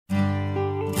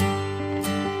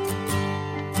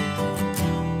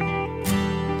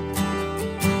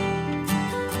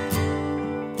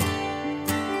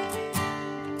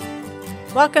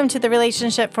Welcome to the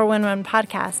Relationship 411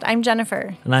 podcast. I'm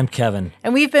Jennifer. And I'm Kevin.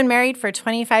 And we've been married for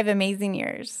 25 amazing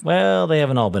years. Well, they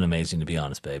haven't all been amazing, to be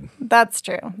honest, babe. That's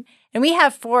true. And we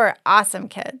have 4 awesome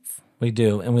kids. We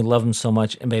do, and we love them so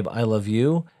much. And babe, I love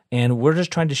you. And we're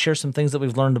just trying to share some things that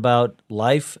we've learned about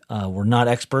life. We're not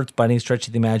experts by any stretch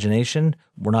of the imagination.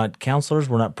 We're not counselors.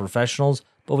 We're not professionals.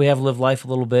 But we have lived life a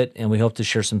little bit, and we hope to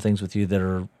share some things with you that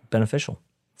are beneficial.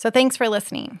 So thanks for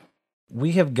listening.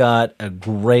 We have got a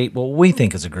great, well, we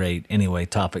think is a great, anyway,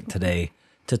 topic today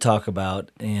to talk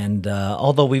about. And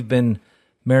although we've been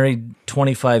married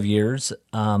 25 years,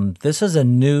 this is a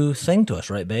new thing to us,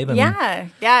 right, babe? Yeah,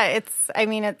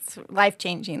 it's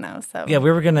life-changing, though. So yeah,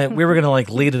 we were gonna like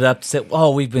lead it up to say,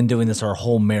 oh, we've been doing this our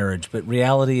whole marriage. But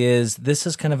reality is, this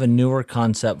is kind of a newer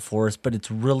concept for us, but it's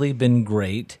really been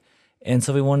great. And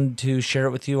so we wanted to share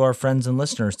it with you, our friends and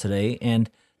listeners today. And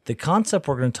the concept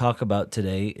we're going to talk about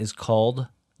today is called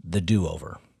the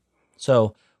do-over.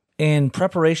 So in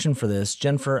preparation for this,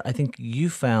 Jennifer, I think you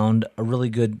found a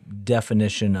really good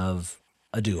definition of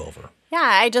a do-over.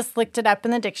 Yeah, I just looked it up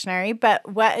in the dictionary,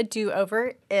 but what a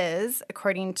do-over is,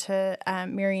 according to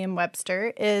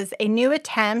Merriam-Webster, is a new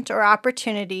attempt or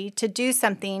opportunity to do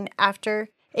something after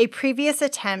a previous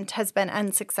attempt has been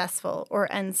unsuccessful or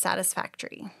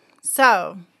unsatisfactory.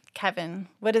 So, Kevin,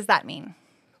 what does that mean?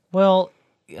 Well,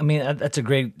 I mean, that's a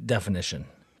great definition.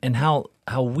 And how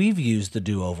we've used the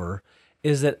do-over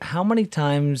is that how many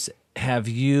times have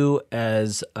you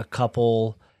as a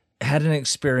couple had an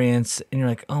experience and you're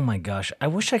like, oh my gosh, I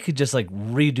wish I could just like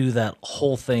redo that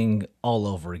whole thing all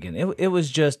over again. It was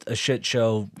just a shit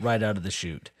show right out of the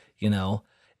chute, you know?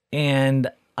 And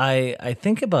I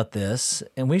think about this,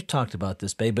 and we've talked about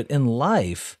this, babe, but in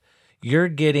life, you're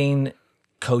getting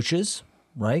coaches,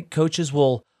 right? Coaches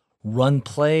will run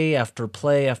play after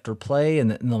play after play, and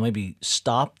they'll maybe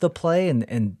stop the play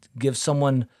and give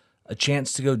someone a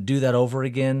chance to go do that over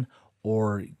again.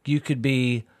 Or you could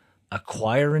be a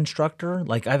choir instructor.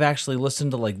 Like I've actually listened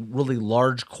to like really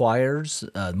large choirs,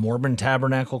 Mormon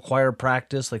Tabernacle choir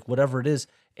practice, like whatever it is,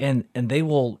 and they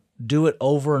will do it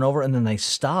over and over, and then they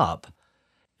stop,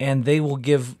 and they will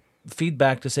give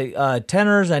feedback to say,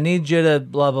 tenors, I need you to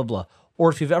blah, blah, blah. Or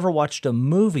if you've ever watched a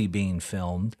movie being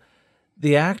filmed,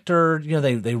 the actor, you know,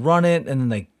 they run it and then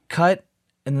they cut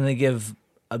and then they give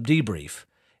a debrief.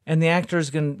 And the actor's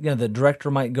going to, you know, the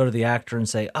director might go to the actor and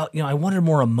say, oh, you know, I wanted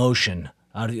more emotion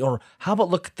out of you. Or how about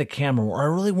look at the camera more? Or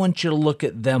I really want you to look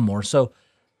at them more. So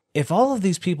if all of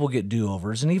these people get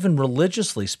do-overs, and even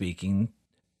religiously speaking,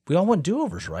 we all want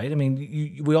do-overs, right? I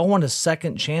mean, we all want a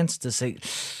second chance to say,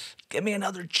 give me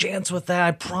another chance with that.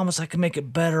 I promise I can make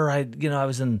it better. I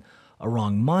was in a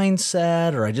wrong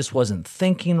mindset, or I just wasn't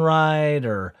thinking right,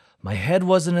 or my head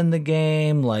wasn't in the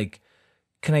game. Like,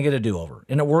 can I get a do-over?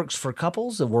 And it works for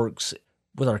couples. It works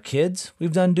with our kids.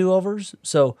 We've done do-overs.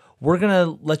 So we're going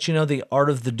to let you know the art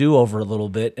of the do-over a little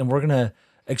bit, and we're going to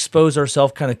expose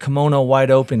ourselves kind of kimono wide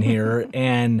open here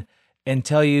and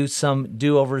tell you some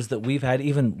do-overs that we've had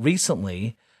even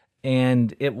recently,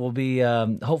 and it will be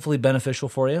hopefully beneficial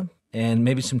for you and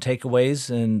maybe some takeaways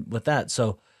and with that.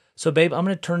 So babe, I'm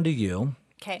going to turn to you.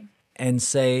 Okay. And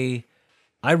say,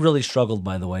 I really struggled,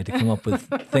 by the way, to come up with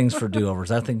things for do-overs.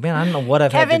 I think, man, I don't know what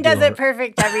I've Kevin had to do. Kevin does it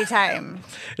perfect every time.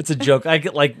 It's a joke. I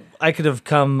could have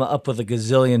come up with a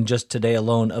gazillion just today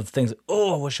alone of things.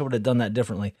 Oh, I wish I would have done that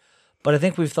differently. But I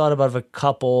think we've thought about a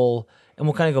couple, and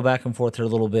we'll kind of go back and forth here a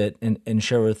little bit and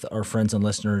share with our friends and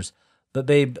listeners. But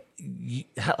babe,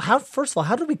 first of all,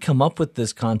 how did we come up with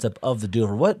this concept of the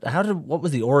do-over? What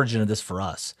was the origin of this for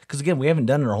us? Because again, we haven't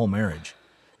done it our whole marriage.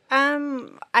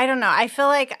 I don't know. I feel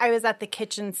like I was at the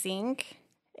kitchen sink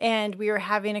and we were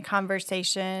having a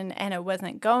conversation and it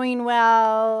wasn't going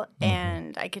well,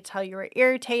 and I could tell you were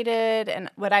irritated, and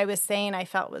what I was saying I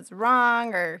felt was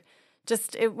wrong, or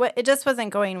just it just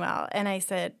wasn't going well. And I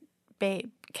said, babe,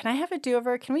 can I have a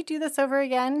do-over? Can we do this over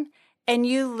again? And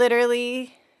you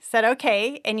literally said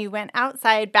okay, and you went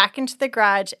outside back into the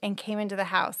garage and came into the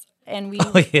house, and we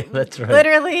that's right.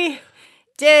 Literally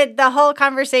did the whole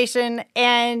conversation,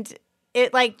 and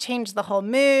it like changed the whole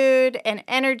mood and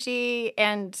energy,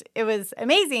 and it was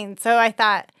amazing. So I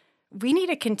thought we need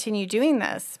to continue doing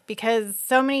this, because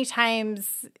so many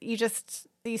times you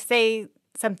say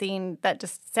something that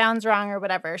just sounds wrong or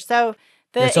whatever. So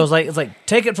it's like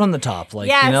take it from the top, like,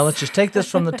 yes. Let's just take this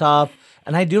from the top.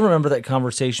 And I do remember that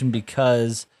conversation,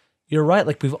 because you're right.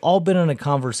 Like, we've all been in a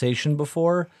conversation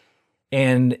before,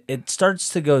 and it starts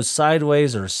to go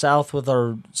sideways or south with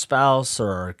our spouse or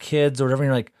our kids or whatever. And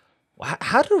you're like,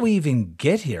 how did we even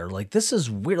get here? Like, this is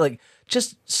weird. Like,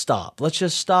 just stop. Let's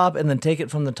just stop and then take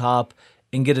it from the top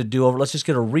and get a do-over. Let's just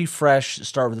get a refresh,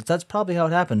 start with it. That's probably how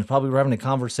it happened. Probably we're having a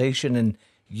conversation and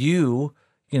you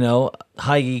know,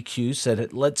 high EQ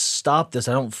said, let's stop this.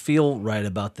 I don't feel right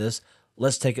about this.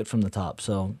 Let's take it from the top.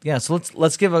 So, yeah, so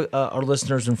let's give our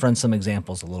listeners and friends some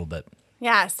examples a little bit.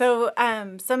 Yeah, so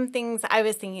some things I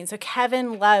was thinking. So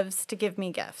Kevin loves to give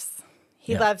me gifts.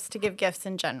 He loves to give gifts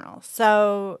in general.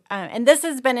 So, and this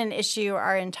has been an issue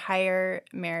our entire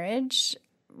marriage.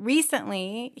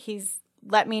 Recently, he's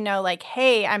let me know, like,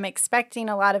 hey, I'm expecting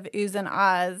a lot of oohs and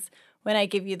ahs when I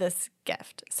give you this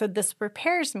gift. So this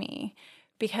prepares me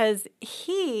because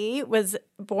he was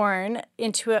born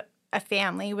into a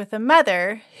family with a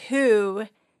mother who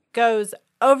goes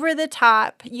over the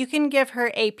top. You can give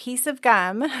her a piece of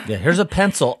gum. Yeah, here's a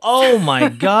pencil. Oh my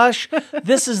gosh,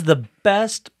 this is the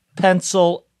best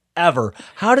pencil ever.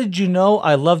 How did you know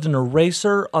I loved an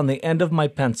eraser on the end of my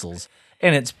pencils?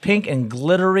 And it's pink and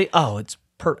glittery. Oh, it's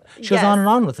she goes on and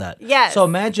on with that. Yes. So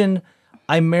imagine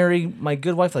I marry my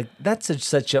good wife. Like, that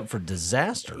sets you up for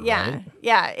disaster, right?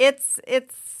 Yeah. It's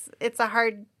a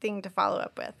hard thing to follow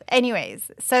up with. Anyways,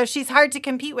 so she's hard to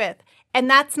compete with. And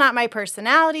that's not my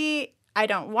personality. I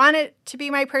don't want it to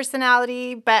be my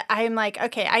personality, but I'm like,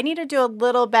 okay, I need to do a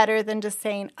little better than just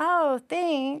saying, oh,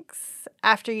 thanks,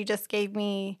 after you just gave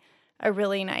me a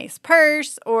really nice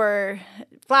purse or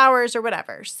flowers or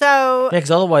whatever. So yeah,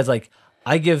 because otherwise, like,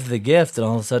 I give the gift and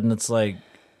all of a sudden it's like,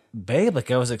 babe,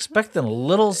 like I was expecting a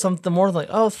little something more, like,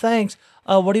 oh, thanks.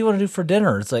 What do you want to do for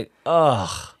dinner? It's like,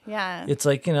 ugh. Yeah. It's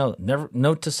like, you know, never,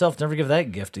 note to self, never give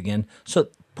that gift again. So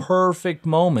perfect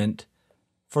moment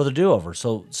for the do-over.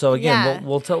 So again, Yeah.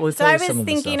 we'll tell you So I some was of the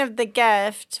thinking stuff. of the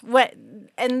gift,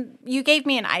 and you gave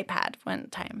me an iPad one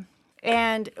time,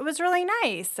 and it was really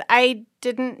nice. I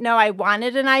didn't know I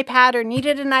wanted an iPad or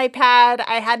needed an iPad.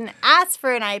 I hadn't asked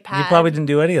for an iPad. You probably didn't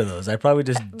do any of those. I probably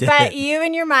just did But it. you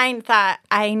in your mind thought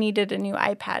I needed a new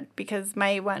iPad because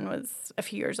my one was a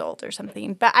few years old or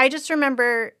something. But I just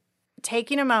remember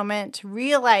taking a moment,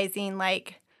 realizing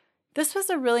like this was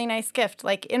a really nice gift.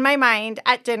 Like in my mind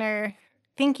at dinner,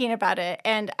 thinking about it.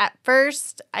 And at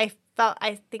first I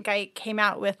think I came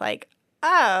out with like,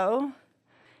 oh.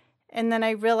 And then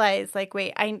I realized like,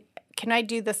 wait, can I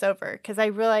do this over? Because I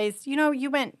realized,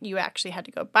 you actually had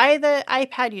to go buy the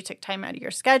iPad. You took time out of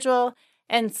your schedule.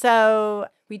 And so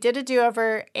we did a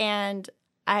do-over, and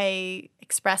I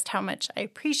expressed how much I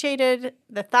appreciated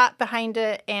the thought behind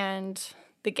it and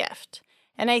the gift.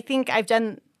 And I think I've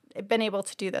been able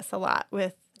to do this a lot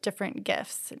with different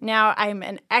gifts. Now I'm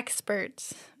an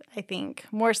expert, I think,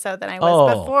 more so than I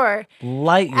was before,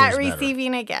 light years at better.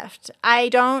 receiving a gift. I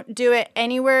don't do it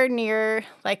anywhere near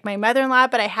like my mother-in-law,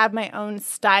 but I have my own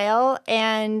style,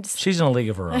 and She's in a league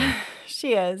of her own.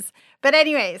 she is. But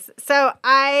anyways, so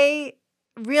I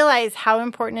realize how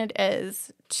important it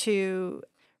is to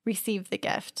receive the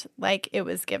gift like it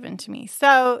was given to me.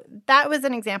 So that was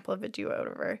an example of a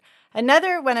do-over.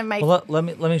 Another one of my... Well, let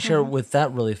me share with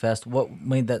that really fast. What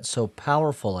made that so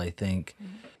powerful, I think,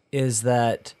 is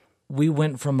that we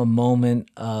went from a moment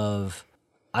of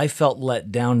I felt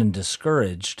let down and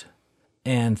discouraged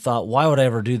and thought, why would I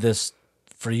ever do this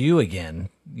for you again?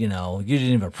 You know, you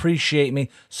didn't even appreciate me.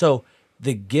 So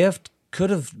the gift could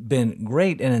have been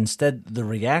great, and instead the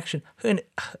reaction, and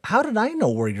how did I know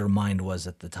where your mind was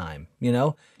at the time? You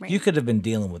know, You could have been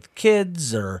dealing with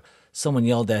kids, or someone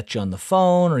yelled at you on the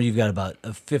phone, or you've got about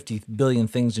 50 billion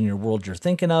things in your world you're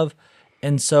thinking of.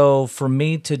 And so for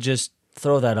me to just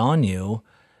throw that on you,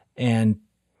 and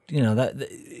that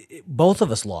both of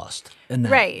us lost in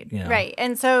that. Right. You know? Right.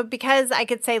 And so because I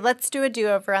could say, let's do a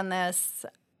do-over on this,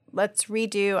 let's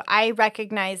redo, I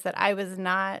recognize that I was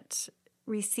not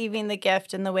receiving the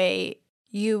gift in the way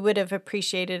you would have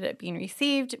appreciated it being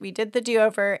received. We did the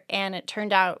do-over, and it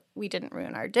turned out we didn't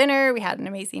ruin our dinner. We had an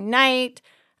amazing night.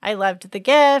 I loved the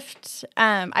gift.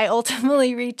 I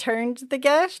ultimately returned the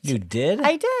gift. You did?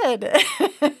 I did.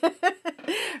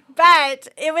 But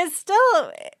it was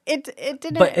still, it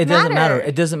didn't matter. But it doesn't matter.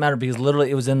 It doesn't matter because literally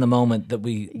it was in the moment that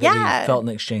we felt and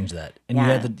exchanged that. And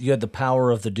you had the power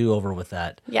of the do-over with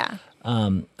that. Yeah.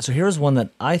 So here's one that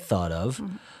I thought of.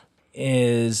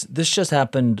 Is this just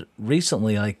happened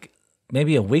recently, like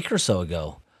maybe a week or so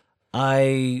ago.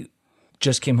 I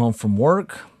just came home from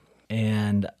work,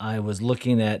 and I was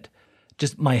looking at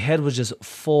my head was just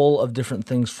full of different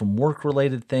things from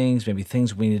work-related things, maybe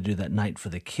things we need to do that night for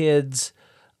the kids,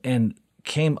 and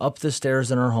came up the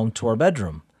stairs in our home to our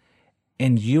bedroom.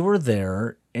 And you were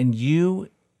there, and you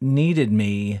needed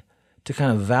me to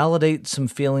kind of validate some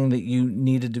feeling that you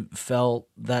needed to felt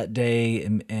that day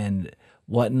and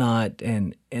whatnot,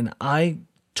 and I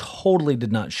totally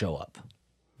did not show up.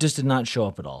 Just did not show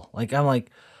up at all. Like, I'm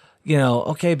like,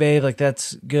 okay, babe, like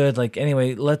that's good. Like,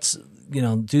 anyway, let's,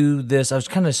 do this. I was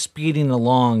kind of speeding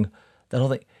along that whole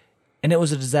thing. And it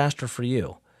was a disaster for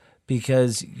you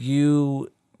because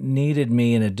you needed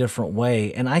me in a different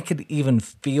way. And I could even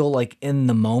feel like in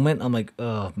the moment, I'm like,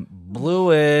 oh,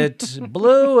 blew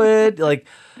it.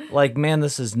 Like, man,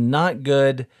 this is not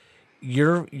good.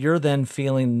 You're then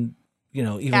feeling,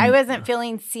 even. I wasn't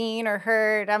feeling seen or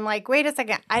heard. I'm like, wait a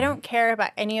second. I don't care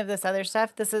about any of this other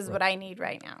stuff. This is what I need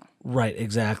right now. Right,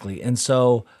 exactly. And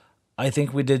so I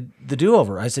think we did the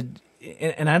do-over. I said,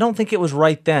 and I don't think it was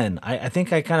right then. I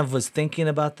think I kind of was thinking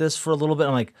about this for a little bit.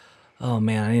 I'm like, oh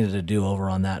man, I needed a do-over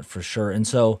on that for sure. And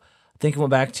so I think I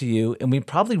went back to you, and we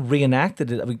probably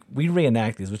reenacted it. I mean, we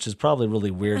reenact these, which is probably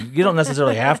really weird. You don't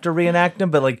necessarily have to reenact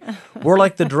them, but like we're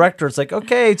like the director. It's like,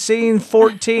 okay, scene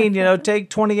 14,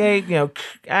 take 28,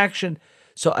 action.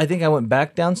 So I think I went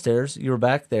back downstairs. You were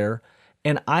back there,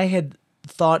 and I had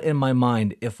thought in my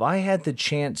mind, if I had the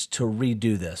chance to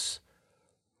redo this,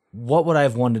 what would I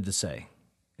have wanted to say?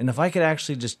 And if I could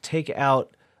actually just take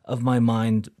out of my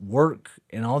mind work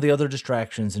and all the other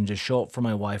distractions and just show up for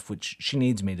my wife, which she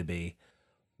needs me to be,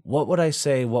 what would I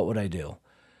say? What would I do?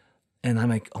 And I'm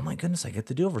like, oh my goodness, I get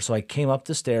the do-over. So I came up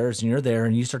the stairs and you're there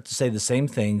and you start to say the same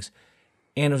things.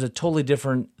 And it was a totally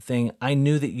different thing. I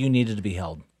knew that you needed to be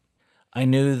held. I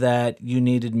knew that you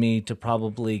needed me to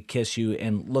probably kiss you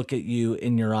and look at you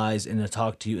in your eyes and to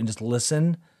talk to you and just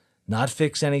listen, not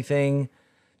fix anything.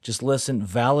 Just listen,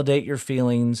 validate your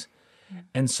feelings.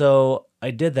 And so I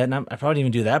did that, and I probably didn't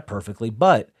even do that perfectly,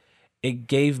 but it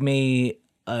gave me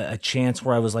a chance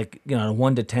where I was like, on a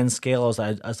 1 to 10 scale, I was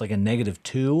like a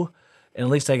 -2, and at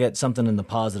least I get something in the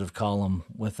positive column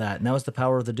with that. And that was the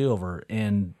power of the do-over.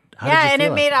 And how did you feel and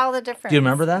it made after? all the difference. Do you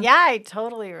remember that? Yeah, I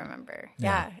totally remember.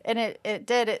 Yeah. And it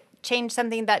did. It changed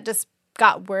something that just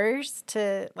got worse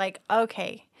to like,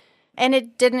 okay. And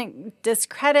it didn't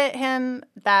discredit him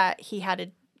that he had to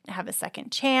have a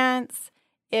second chance.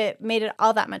 It made it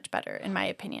all that much better, in my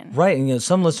opinion. Right. And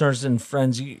some listeners and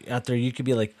friends out there, you could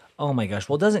be like, oh my gosh,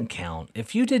 well, it doesn't count.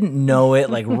 If you didn't know it,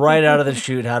 like right out of the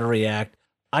chute, how to react,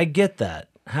 I get that.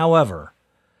 However,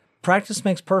 practice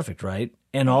makes perfect, right?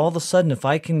 And all of a sudden, if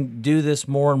I can do this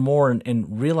more and more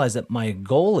and realize that my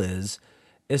goal is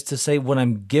to say when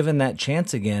I'm given that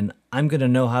chance again, I'm going to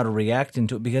know how to react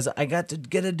into it because I got to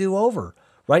get a do-over,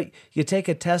 right? You take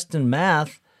a test in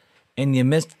math and you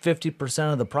missed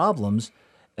 50% of the problems,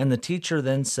 and the teacher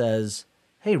then says,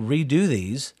 hey, redo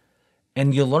these,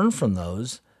 and you learn from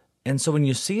those. And so when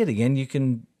you see it again, you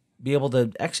can be able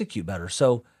to execute better.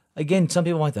 So again, some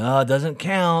people might think, oh, it doesn't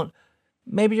count.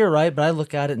 Maybe you're right, but I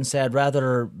look at it and say I'd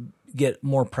rather get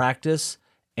more practice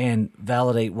and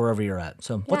validate wherever you're at.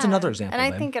 So what's another example, And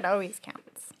I babe? think it always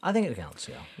counts. I think it counts,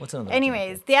 yeah. What's another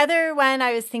Anyways, example? the other one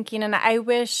I was thinking, and I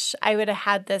wish I would have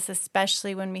had this,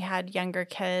 especially when we had younger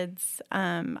kids.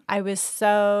 I was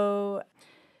so,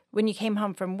 when you came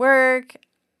home from work,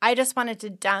 I just wanted to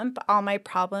dump all my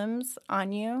problems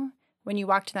on you when you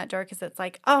walked in that door because it's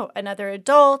like, oh, another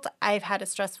adult, I've had a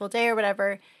stressful day or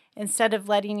whatever, instead of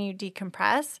letting you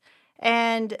decompress.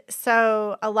 And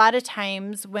so a lot of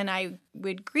times when I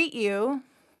would greet you,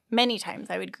 many times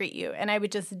I would greet you and I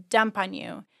would just dump on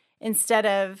you instead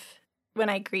of when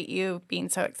I greet you being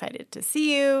so excited to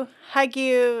see you, hug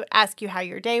you, ask you how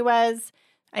your day was.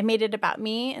 I made it about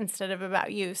me instead of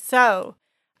about you. So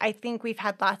I think we've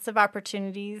had lots of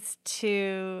opportunities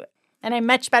to, and I'm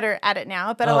much better at it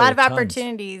now, but a lot of tons.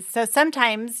 opportunities. So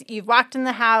sometimes you've walked in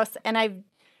the house and I've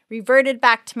reverted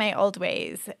back to my old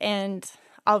ways and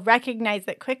I'll recognize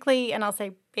it quickly and I'll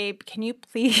say, babe, can you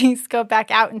please go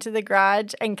back out into the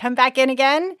garage and come back in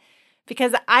again?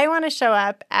 Because I want to show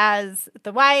up as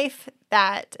the wife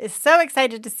that is so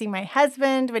excited to see my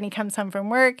husband when he comes home from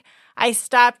work. I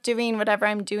stop doing whatever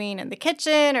I'm doing in the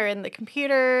kitchen or in the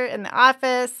computer, in the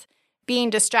office, being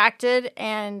distracted,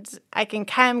 and I can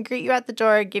come greet you at the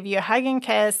door, give you a hug and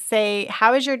kiss, say,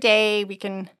 how was your day? We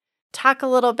can talk a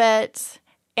little bit.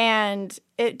 And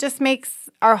it just makes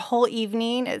our whole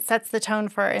evening, it sets the tone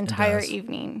for our entire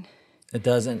evening. It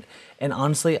doesn't. And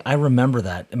honestly, I remember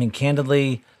that. I mean,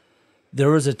 candidly, there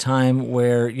was a time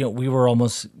where, we were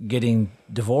almost getting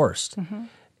divorced. Mm-hmm.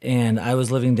 And I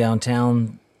was living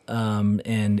downtown,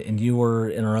 and you were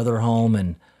in our other home.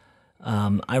 And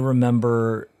I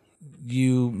remember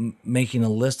you making a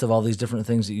list of all these different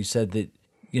things that you said that,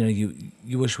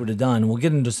 you wish would have done. We'll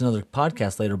get into this another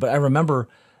podcast later. But I remember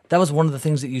that was one of the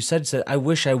things that you said, I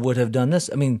wish I would have done this.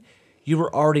 I mean, you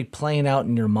were already playing out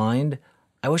in your mind,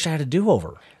 I wish I had a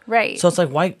do-over. Right. So it's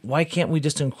like, why can't we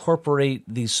just incorporate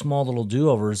these small little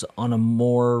do-overs on a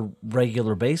more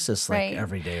regular basis, like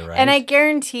every day, right? And I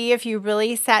guarantee if you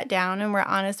really sat down and were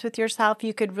honest with yourself,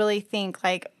 you could really think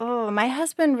like, oh, my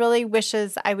husband really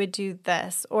wishes I would do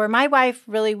this, or my wife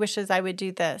really wishes I would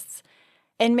do this.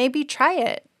 And maybe try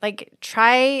it. Like,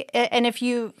 try it. And if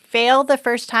you fail the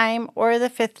first time or the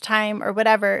fifth time or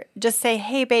whatever, just say,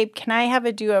 hey, babe, can I have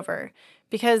a do-over?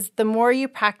 Because the more you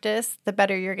practice, the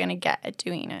better you're going to get at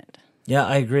doing it. Yeah,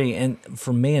 I agree. And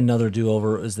for me, another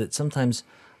do-over is that sometimes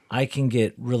I can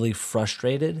get really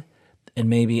frustrated and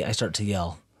maybe I start to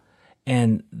yell.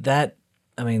 And that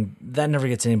never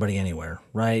gets anybody anywhere,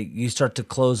 right? You start to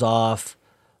close off.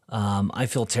 I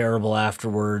feel terrible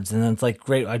afterwards. And then it's like,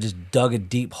 great, I just dug a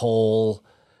deep hole,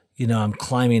 I'm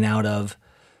climbing out of.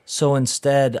 So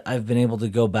instead, I've been able to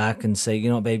go back and say,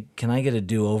 babe, can I get a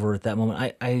do-over at that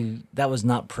moment? That was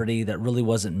not pretty. That really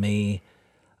wasn't me.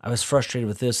 I was frustrated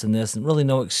with this and really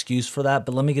no excuse for that.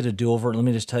 But let me get a do-over. Let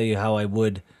me just tell you how I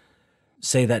would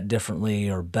say that differently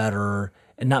or better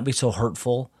and not be so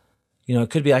hurtful. It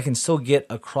could be I can still get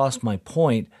across my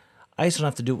point. I just don't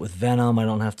have to do it with venom. I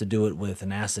don't have to do it with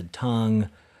an acid tongue,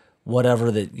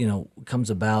 whatever that, comes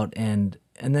about. And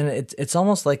then it's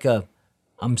almost like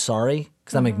I'm sorry,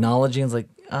 because I'm acknowledging. It's like,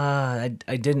 I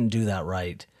didn't do that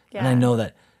right. Yeah. And I know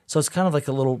that. So it's kind of like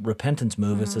a little repentance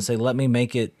move. Is to say, let me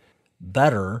make it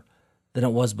better than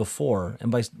it was before.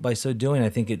 And by so doing, I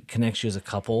think it connects you as a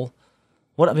couple.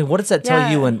 What does that tell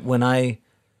you when I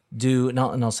do, and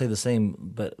I'll say the same,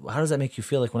 but how does that make you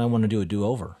feel like when I want to do a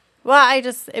do-over? Well,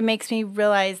 it makes me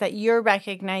realize that you're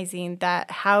recognizing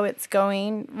that how it's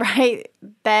going right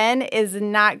then is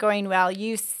not going well.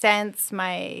 You sense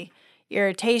my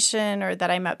irritation or that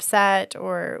I'm upset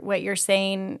or what you're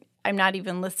saying I'm not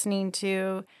even listening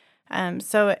to.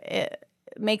 So it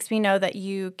makes me know that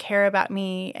you care about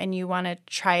me and you want to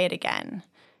try it again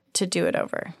to do it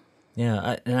over.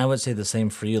 Yeah, and I would say the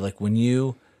same for you. Like when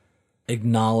you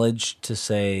acknowledge to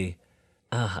say,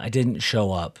 I didn't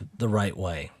show up the right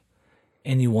way.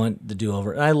 And you want the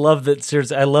do-over. And I love that,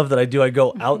 seriously, I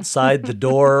go outside the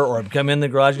door or I come in the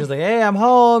garage and it's like, hey, I'm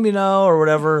home, or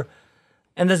whatever.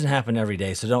 And it doesn't happen every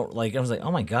day. So I was like,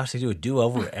 oh my gosh, they do a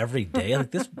do-over every day? Like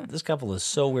this couple is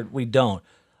so weird. We don't.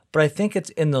 But I think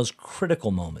it's in those critical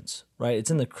moments, right?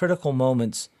 It's in the critical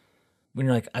moments when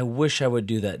you're like, I wish I would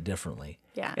do that differently.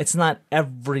 Yeah. It's not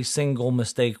every single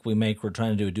mistake we make we're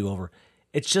trying to do a do-over.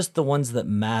 It's just the ones that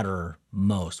matter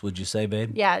most, would you say,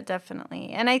 babe? Yeah, definitely.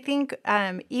 And I think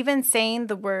even saying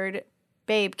the word,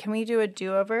 babe, can we do a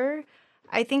do-over?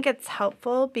 I think it's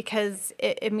helpful because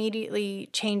it immediately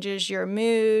changes your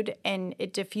mood and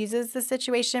it diffuses the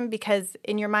situation because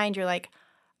in your mind you're like,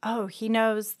 oh, he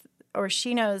knows or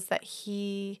she knows that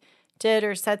he did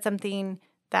or said something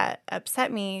that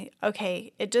upset me.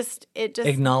 Okay, it just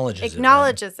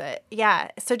acknowledges it.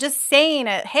 Yeah. So just saying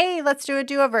it, hey, let's do a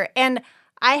do-over. And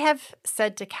I have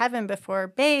said to Kevin before,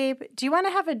 babe, do you want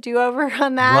to have a do-over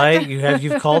on that? Right.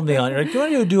 You've called me on it. You're like, do you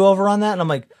want to do a do-over on that? And I'm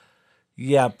like,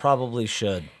 yeah, probably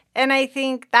should. And I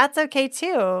think that's okay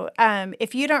too.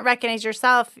 If you don't recognize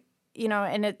yourself,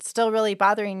 and it's still really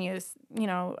bothering you,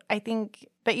 I think,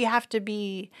 but you have to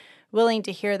be willing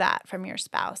to hear that from your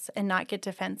spouse and not get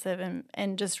defensive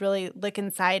and just really look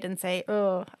inside and say,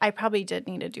 oh, I probably did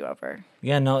need a do-over.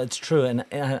 Yeah, no, it's true. And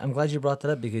I'm glad you brought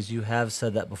that up because you have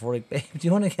said that before. Like, babe, do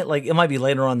you want to get, it might be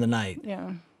later on the night.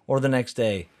 Yeah. Or the next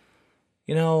day.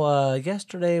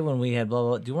 Yesterday when we had blah, blah,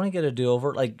 blah, do you want to get a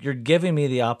do-over? Like, you're giving me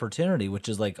the opportunity, which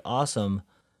is awesome.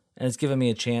 And it's given me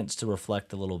a chance to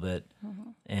reflect a little bit. Mm-hmm.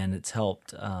 And it's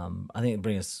helped, I think,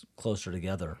 bring us closer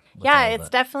together. Yeah, it's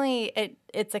definitely,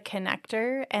 it's a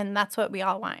connector. And that's what we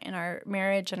all want in our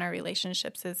marriage and our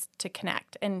relationships is to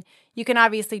connect. And you can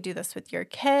obviously do this with your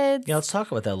kids. Yeah, let's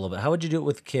talk about that a little bit. How would you do it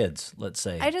with kids, let's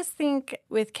say? I just think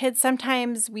with kids,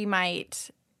 sometimes we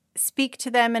might speak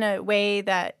to them in a way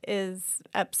that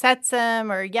upsets them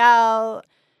or yell.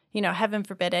 Heaven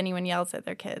forbid anyone yells at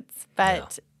their kids.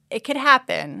 But it could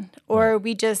happen, or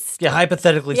we just... Yeah,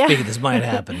 hypothetically speaking, this might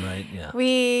happen, right? Yeah.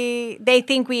 They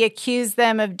think we accuse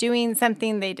them of doing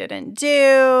something they didn't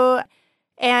do.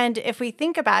 And if we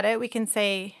think about it, we can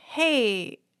say,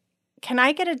 hey, can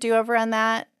I get a do-over on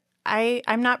that?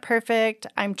 I'm not perfect.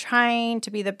 I'm trying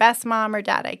to be the best mom or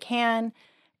dad I can.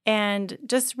 And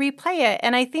just replay it.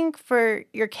 And I think for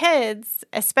your kids,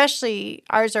 especially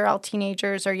ours are all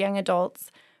teenagers or young adults,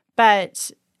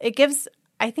 but it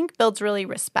builds really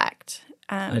respect.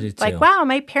 I do too. Like, wow,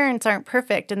 my parents aren't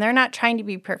perfect and they're not trying to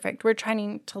be perfect. We're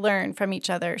trying to learn from each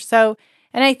other. So,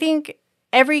 and I think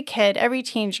every kid, every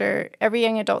teenager, every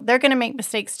young adult, they're going to make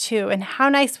mistakes too. And how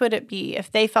nice would it be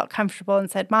if they felt comfortable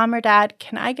and said, Mom or Dad,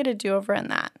 can I get a do-over in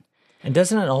that? And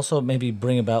doesn't it also maybe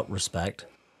bring about respect?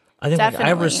 I think like, I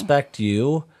Definitely. respect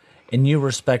you and you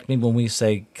respect me when we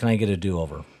say, can I get a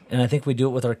do-over? And I think we do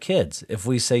it with our kids. If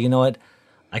we say, you know what,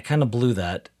 I kind of blew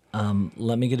that.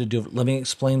 Let me get a do-over. Let me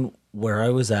explain where I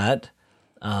was at.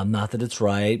 Not that it's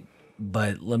right,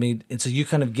 but let me. And so you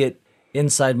kind of get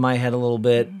inside my head a little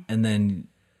bit, and then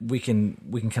we can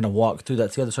kind of walk through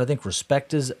that together. So I think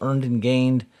respect is earned and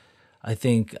gained. I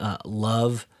think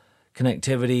love,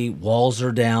 connectivity, walls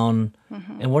are down.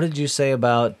 And what did you say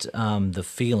about the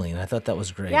feeling? I thought that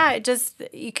was great. Yeah,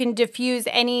 you can diffuse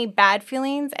any bad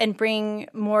feelings and bring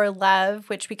more love,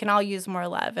 which we can all use more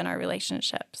love in our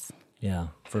relationships. Yeah,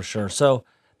 for sure. So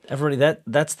everybody,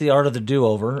 that's the art of the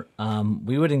do-over.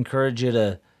 We would encourage you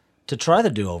to try the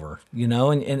do-over,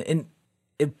 and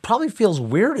it probably feels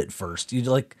weird at first. You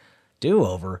like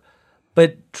do-over,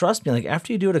 but trust me, like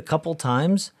after you do it a couple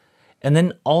times, and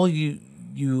then all you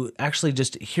actually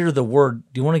just hear the word,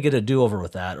 do you want to get a do-over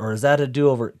with that? Or is that a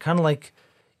do-over? Kind of like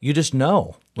you just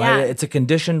know, right? Yeah. It's a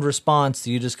conditioned response.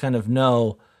 You just kind of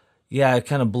know, yeah, I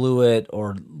kind of blew it,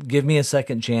 or give me a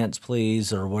second chance,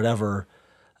 please, or whatever.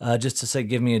 Just to say,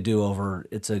 give me a do-over.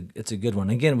 It's a good one.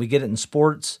 Again, we get it in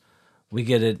sports. We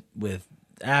get it with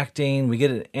acting. We get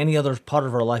it in any other part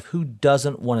of our life. Who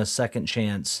doesn't want a second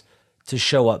chance to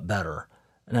show up better?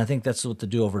 And I think that's what the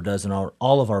do-over does in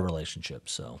all of our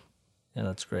relationships. So, yeah,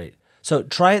 that's great. So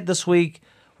try it this week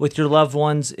with your loved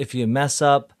ones if you mess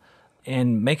up,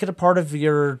 and make it a part of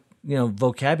your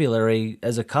vocabulary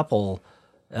as a couple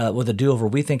with a do-over.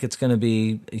 We think it's going to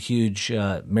be a huge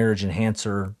marriage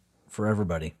enhancer for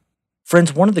everybody.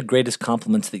 Friends, one of the greatest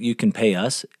compliments that you can pay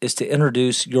us is to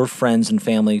introduce your friends and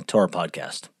family to our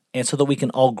podcast, and so that we can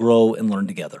all grow and learn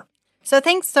together. So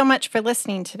thanks so much for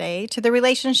listening today to the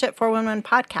Relationship 411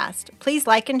 podcast. Please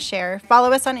like and share.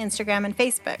 Follow us on Instagram and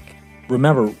Facebook.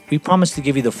 Remember, we promise to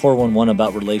give you the 411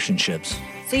 about relationships,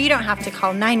 so you don't have to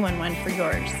call 911 for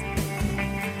yours.